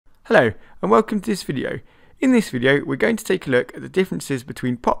Hello and welcome to this video. In this video we're going to take a look at the differences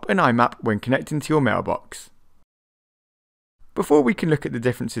between POP and IMAP when connecting to your mailbox. Before we can look at the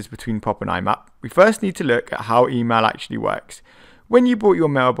differences between POP and IMAP, we first need to look at how email actually works. When you bought your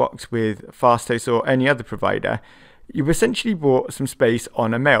mailbox with Fasthost or any other provider, you've essentially bought some space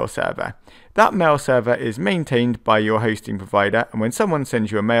on a mail server. That mail server is maintained by your hosting provider, and when someone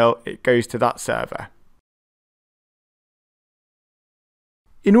sends you a mail, it goes to that server.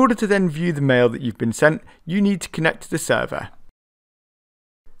 In order to then view the mail that you've been sent, you need to connect to the server.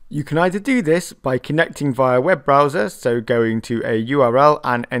 You can either do this by connecting via web browser, so going to a URL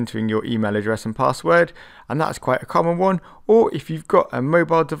and entering your email address and password, and that's quite a common one, or if you've got a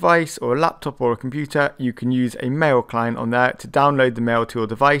mobile device or a laptop or a computer, you can use a mail client on there to download the mail to your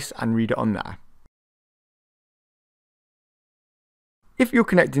device and read it on there. If you're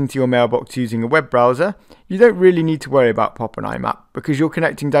connecting to your mailbox using a web browser, you don't really need to worry about POP and IMAP because you're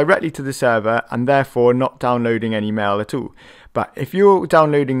connecting directly to the server and therefore not downloading any mail at all. But if you're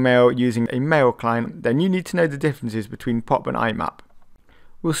downloading mail using a mail client, then you need to know the differences between POP and IMAP.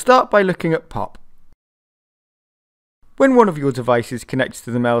 We'll start by looking at POP. When one of your devices connects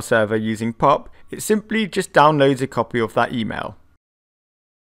to the mail server using POP, it simply just downloads a copy of that email.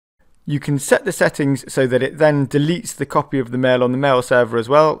 You can set the settings so that it then deletes the copy of the mail on the mail server as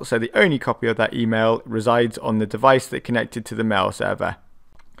well, so the only copy of that email resides on the device that connected to the mail server.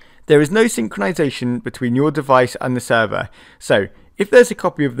 There is no synchronization between your device and the server, so if there's a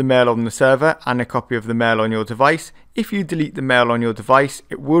copy of the mail on the server and a copy of the mail on your device, if you delete the mail on your device,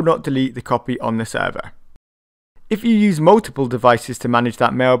 it will not delete the copy on the server. If you use multiple devices to manage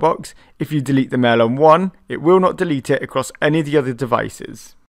that mailbox, if you delete the mail on one, it will not delete it across any of the other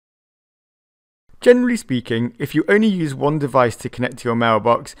devices. Generally speaking, if you only use one device to connect to your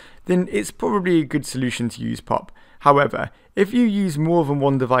mailbox, then it's probably a good solution to use POP. However, if you use more than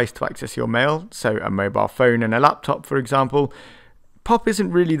one device to access your mail, so a mobile phone and a laptop for example, POP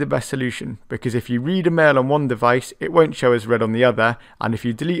isn't really the best solution, because if you read a mail on one device, it won't show as read on the other, and if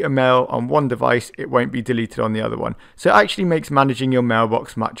you delete a mail on one device, it won't be deleted on the other one. So it actually makes managing your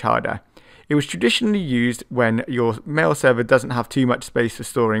mailbox much harder. It was traditionally used when your mail server doesn't have too much space for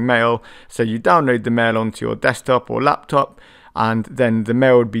storing mail, so you download the mail onto your desktop or laptop, and then the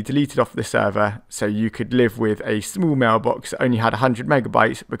mail would be deleted off the server, so you could live with a small mailbox that only had 100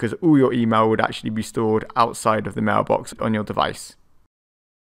 megabytes because all your email would actually be stored outside of the mailbox on your device.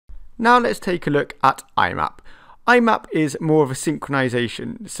 Now let's take a look at IMAP. IMAP is more of a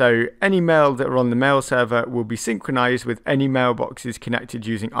synchronization, so any mail that are on the mail server will be synchronized with any mailboxes connected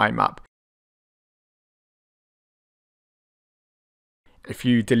using IMAP. If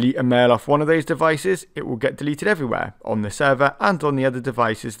you delete a mail off one of those devices, it will get deleted everywhere, on the server and on the other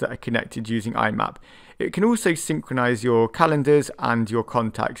devices that are connected using IMAP. It can also synchronize your calendars and your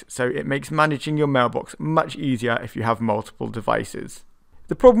contacts, so it makes managing your mailbox much easier if you have multiple devices.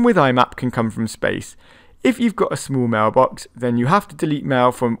 The problem with IMAP can come from space. If you've got a small mailbox, then you have to delete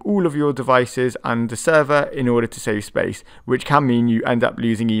mail from all of your devices and the server in order to save space, which can mean you end up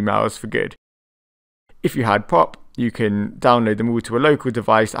losing emails for good. If you had POP, you can download them all to a local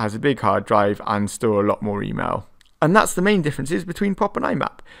device that has a big hard drive and store a lot more email. And that's the main differences between POP and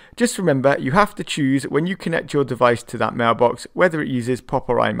IMAP. Just remember, you have to choose when you connect your device to that mailbox whether it uses POP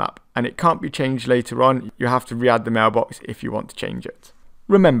or IMAP, and it can't be changed later on. You have to re-add the mailbox if you want to change it.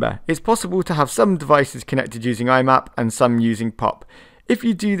 Remember, it's possible to have some devices connected using IMAP and some using POP. If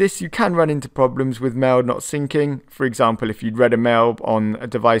you do this, you can run into problems with mail not syncing. For example, if you'd read a mail on a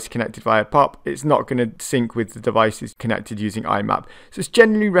device connected via POP, it's not going to sync with the devices connected using IMAP. So it's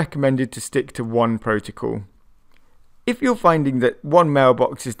generally recommended to stick to one protocol. If you're finding that one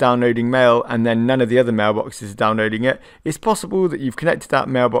mailbox is downloading mail and then none of the other mailboxes are downloading it, it's possible that you've connected that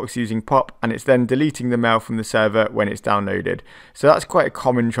mailbox using POP and it's then deleting the mail from the server when it's downloaded. So that's quite a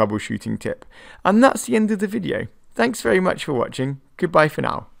common troubleshooting tip. And that's the end of the video. Thanks very much for watching. Goodbye for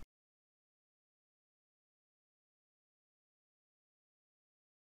now.